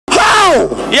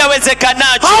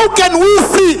Yawezekanaje? How can we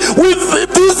see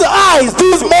with these eyes,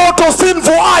 these mortal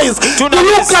sinful eyes, to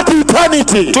look at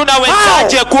eternity?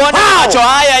 Tunawezaje kuona macho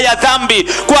haya ya dhambi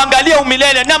kuangalia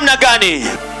umilele namna gani?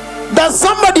 Does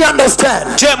somebody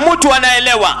understand? Je, mtu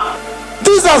anaelewa?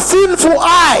 These are sinful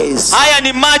eyes. Haya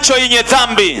ni macho yenye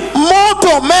dhambi.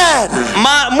 Mortal man.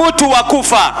 Mtu wa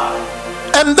kufa.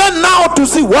 And then now to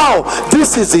see, wow,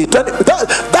 this is eternity.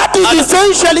 That is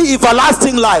essentially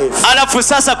everlasting life. Alafu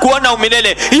sasa kuona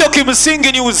umilele, hiyo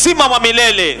kimsingi ni uzima wa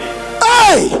milele.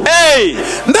 Hey.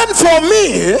 Then for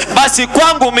me, basi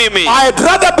kwangu mimi, I'd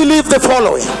rather believe the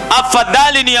following.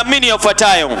 Afadhali niamini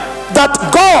yafuatayo. That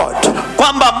God,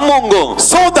 kwamba Mungu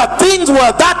saw that things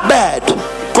were that bad,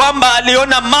 kwamba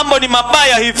aliona mambo ni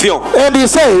mabaya hivyo, and he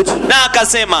said, na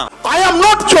akasema, I am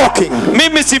not joking.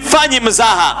 Mimi sifanyi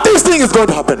mzaha. This thing is going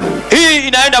to happen. Hii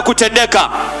inaenda kutendeka.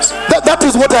 That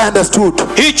is what I understood.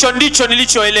 Hicho ndicho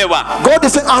nilichoelewa. God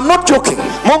is saying, I'm not joking.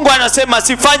 Mungu anasema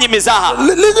sifanyi mzaha.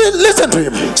 Listen to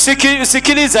him.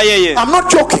 Sikiliza yeye. I'm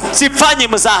not joking. Sifanyi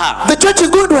mzaha. The church is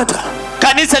going to enter.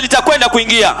 Kanisa litakwenda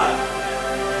kuingia.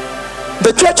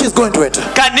 The church is going to enter.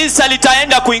 Kanisa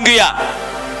litaenda kuingia.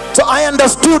 So I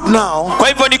understood now. Kwa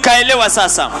hivyo nikaelewa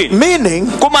sasa. Meaning,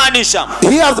 kumaanisha,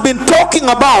 he has been talking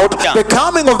about the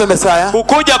coming of the Messiah.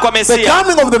 Kukuja kwa Mesia. The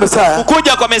coming of the Messiah.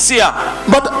 Kukuja kwa Mesia.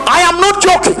 But I am not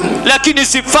joking. Lakini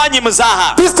sifanyi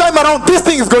mzaha. This time around, this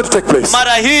thing is going to take place.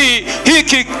 Mara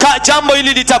hiki jambo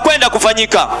hili litakwenda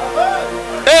kufanyika.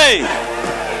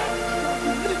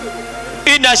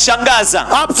 Inashangaza.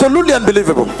 Absolutely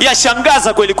unbelievable.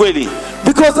 Yashangaza kweli kweli.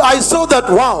 Because I saw that,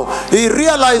 wow, he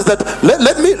realized that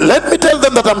let me tell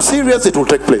them that I'm serious, it will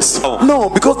take place. No,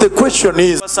 because the question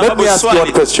is, let me ask you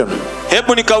one question.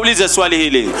 Hebu nikaulize swali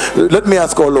hili. Let me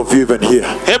ask all of you even here.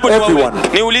 Everyone.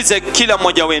 Niulize kila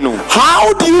mmoja wenu.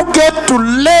 How do you get to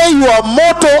lay your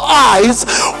mortal eyes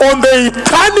on the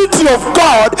eternity of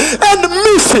God and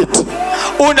miss it?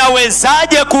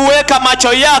 Unawezaje kuweka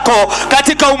macho yako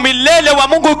katika umilele wa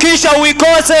Mungu kisha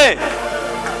uikose?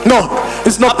 No,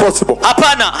 it's not possible.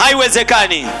 Hapana,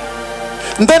 haiwezekani.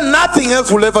 Then nothing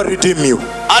else will ever redeem you.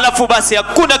 Alafu basi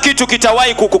hakuna kitu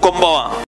kitawahi kukukomboa.